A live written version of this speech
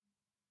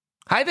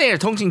Hi there，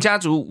 通勤家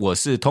族，我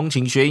是通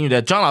勤学英语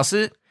的庄老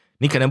师。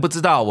你可能不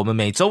知道，我们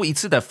每周一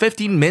次的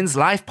15 Minutes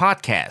Live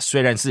Podcast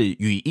虽然是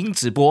语音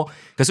直播，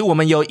可是我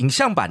们有影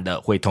像版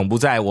的，会同步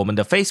在我们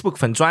的 Facebook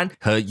粉专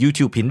和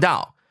YouTube 频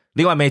道。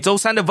另外，每周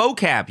三的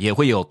Vocab 也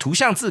会有图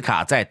像字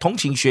卡在通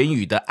勤学英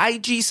语的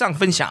IG 上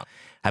分享。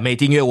还没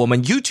订阅我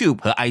们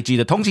YouTube 和 IG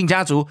的通勤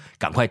家族，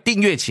赶快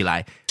订阅起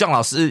来。庄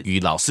老师与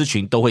老师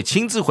群都会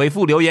亲自回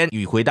复留言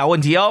与回答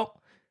问题哦。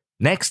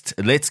Next,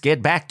 let's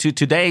get back to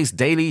today's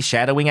daily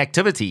shadowing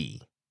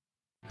activity.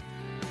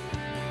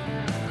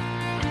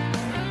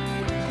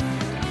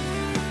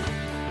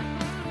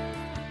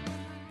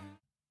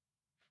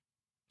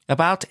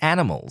 About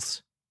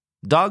animals.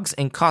 Dogs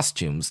in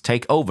costumes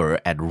take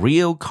over at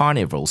Rio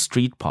Carnival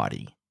street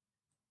party.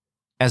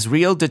 As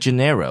Rio de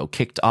Janeiro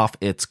kicked off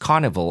its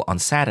carnival on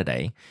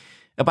Saturday,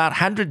 about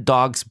 100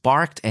 dogs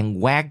barked and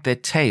wagged their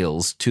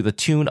tails to the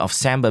tune of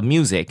samba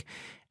music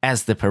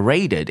as they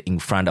paraded in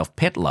front of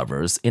pet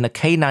lovers in a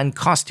canine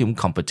costume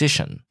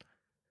competition.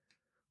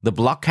 The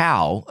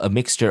Blocao, a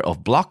mixture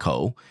of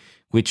bloco,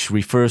 which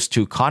refers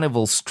to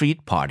carnival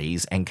street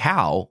parties, and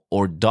cow,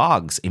 or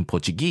dogs in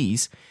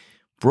Portuguese,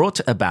 brought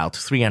about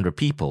 300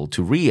 people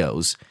to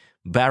Rio's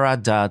Barra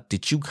da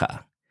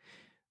Tijuca.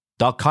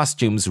 Dog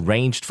costumes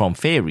ranged from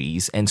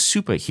fairies and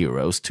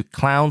superheroes to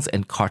clowns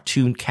and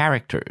cartoon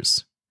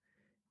characters.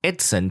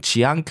 Edson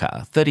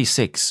Chianca,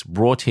 36,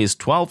 brought his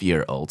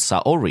 12-year-old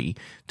Saori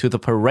to the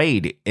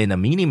parade in a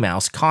Minnie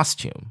Mouse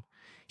costume.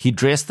 He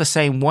dressed the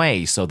same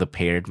way so the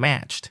pair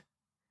matched.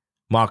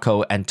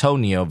 Marco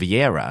Antonio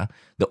Vieira,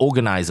 the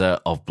organizer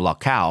of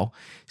Blocao,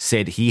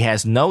 said he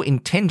has no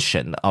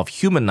intention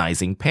of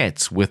humanizing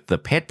pets with the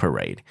pet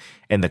parade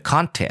and the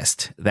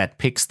contest that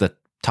picks the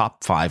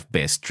top 5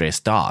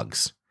 best-dressed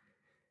dogs.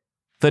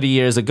 30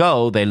 years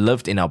ago, they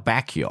lived in our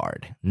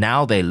backyard.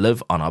 Now they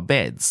live on our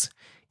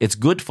beds.It's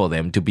good for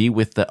them to be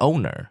with the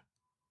owner.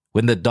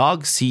 When the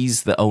dog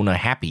sees the owner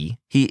happy,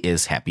 he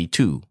is happy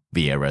too,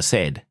 Vieira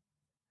said.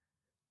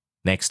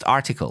 Next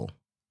article.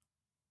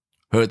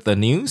 Heard the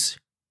news?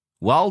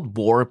 Wild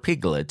boar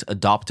piglet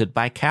adopted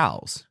by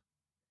cows.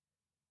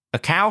 A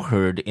cow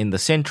herd in the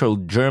central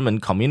German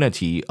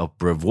community of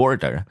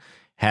Brevoorder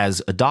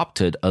has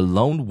adopted a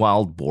lone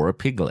wild boar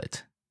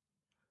piglet.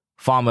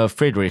 Farmer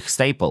Friedrich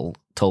Stapel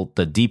told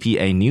the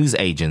DPA news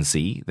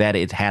agency that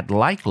it had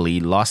likely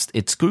lost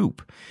its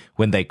group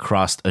when they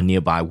crossed a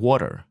nearby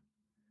water.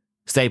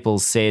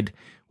 Staples said,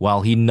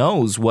 while he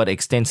knows what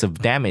extensive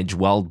damage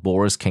wild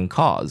boars can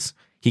cause,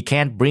 he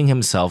can't bring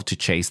himself to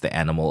chase the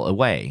animal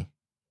away.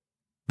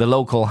 The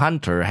local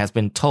hunter has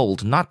been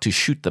told not to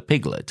shoot the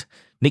piglet,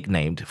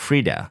 nicknamed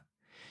Frida,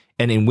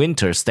 and in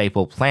winter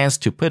Staple plans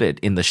to put it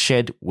in the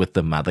shed with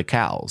the mother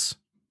cows.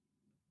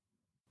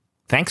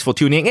 Thanks for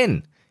tuning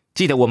in.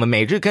 记得我们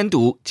每日跟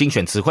读、精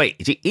选词汇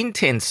以及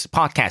Intense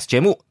Podcast 节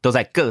目都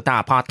在各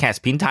大 Podcast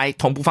平台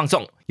同步放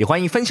送，也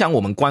欢迎分享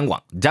我们官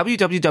网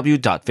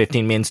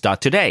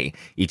www.15minutes.today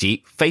以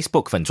及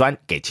Facebook 粉专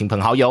给亲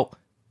朋好友。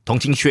通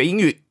勤学英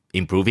语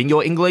Improving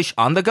your English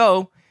on the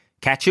go.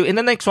 Catch you in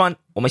the next one.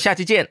 我们下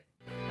期见。